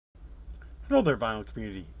Hello there, vinyl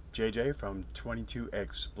community. JJ from 22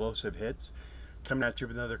 Explosive Hits, coming at you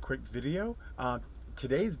with another quick video.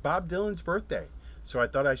 Today's Bob Dylan's birthday, so I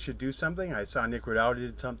thought I should do something. I saw Nick Riddell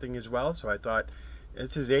did something as well, so I thought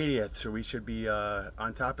it's his 80th, so we should be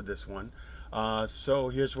on top of this one. So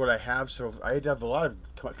here's what I have. So I have a lot of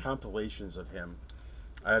compilations of him.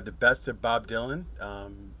 I have the best of Bob Dylan.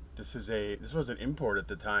 This was an import at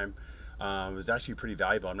the time. It was actually pretty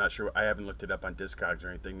valuable. I'm not sure. I haven't looked it up on Discogs or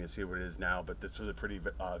anything to see what it is now, but this was a pretty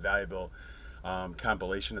valuable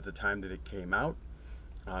compilation at the time that it came out.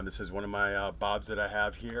 This is one of my Bobs that I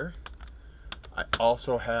have here. I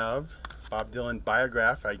also have Bob Dylan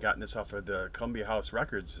Biograph. I got this off of the Columbia House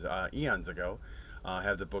Records eons ago. I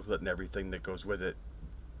have the booklet and everything that goes with it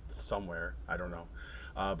somewhere. I don't know.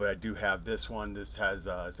 But I do have this one. This has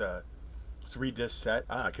it's a 3-disc set.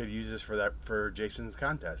 I could use this for Jason's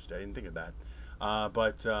contest. I didn't think of that.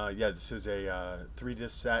 Yeah, this is a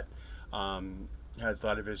 3-disc set. Has a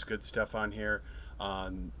lot of his good stuff on here.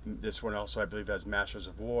 This one also, I believe, has Masters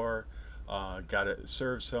of War, Gotta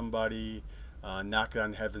Serve Somebody, Knock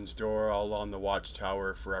on Heaven's Door, All Along the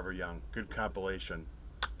Watchtower, Forever Young. Good compilation.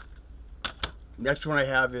 Next one I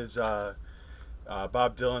have is Bob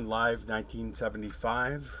Dylan Live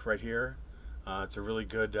 1975, right here. It's a really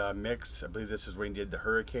good mix. I believe this is when he did the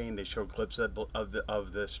Hurricane. They showed clips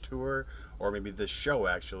of this tour, or maybe this show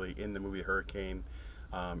actually, in the movie Hurricane,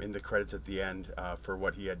 in the credits at the end for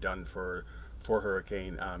what he had done for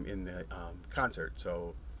Hurricane in the concert.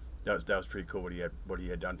 So that was pretty cool what he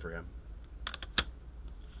had done for him.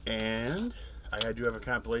 And I do have a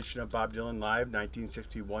compilation of Bob Dylan Live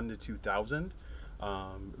 1961 to 2000.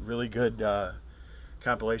 Really good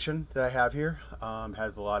compilation that I have here.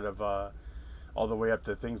 Has a lot of all the way up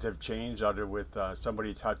to Things Have Changed, other with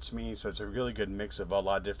Somebody Touched Me. So it's a really good mix of a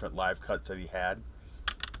lot of different live cuts that he had.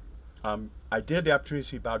 I did the opportunity to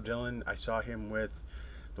see Bob Dylan. I saw him with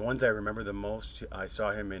the ones I remember the most. I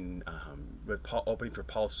saw him in opening for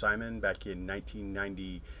Paul Simon back in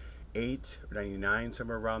 1998 or 99,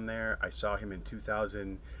 somewhere around there. I saw him in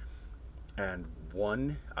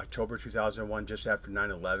 2001, October 2001, just after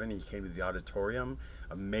 9/11. He came to the auditorium.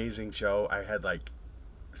 Amazing show. I had like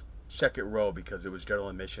second row because it was general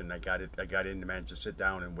admission. I got in to manage to sit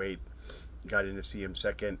down and wait. Got in to see him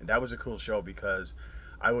second. That was a cool show because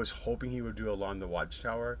I was hoping he would do Along the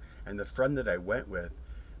Watchtower, and the friend that I went with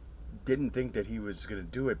didn't think that he was going to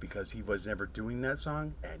do it because he was never doing that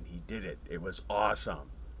song, and he did it. It was awesome.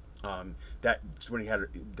 That's when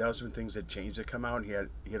those when Things Had Changed to come out. He had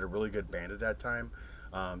a really good band at that time,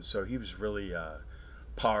 so he was really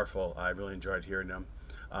powerful. I really enjoyed hearing him.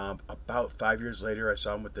 About 5 years later, I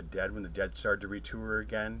saw him with the Dead when the Dead started to retour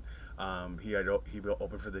again. He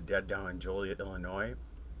opened for the Dead down in Joliet, Illinois.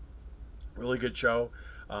 Really good show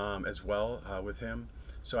as well with him.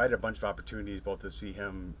 So I had a bunch of opportunities both to see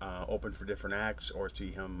him open for different acts or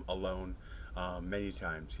see him alone many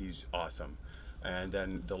times. He's awesome. And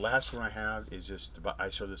then the last one I have is I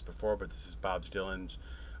showed this before, but this is Bob Dylan's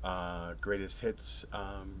greatest hits.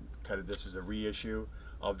 This is a reissue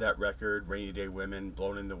of that record: Rainy Day Women,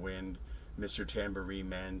 Blown in the Wind, Mr. Tambourine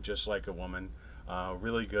Man, Just Like a Woman.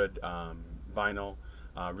 Really good vinyl.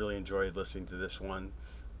 Really enjoyed listening to this one.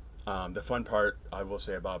 The fun part I will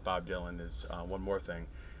say about Bob Dylan is one more thing.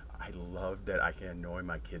 I love that I can annoy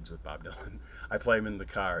my kids with Bob Dylan. I play him in the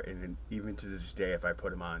car, and even to this day, if I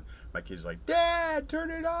put him on, my kids are like, "Dad,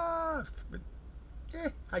 turn it off." But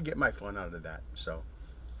I get my fun out of that. So,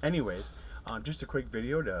 anyways, just a quick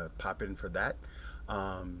video to pop in for that.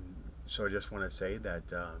 So I just want to say that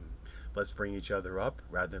let's bring each other up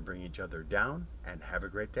rather than bring each other down, and have a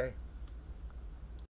great day.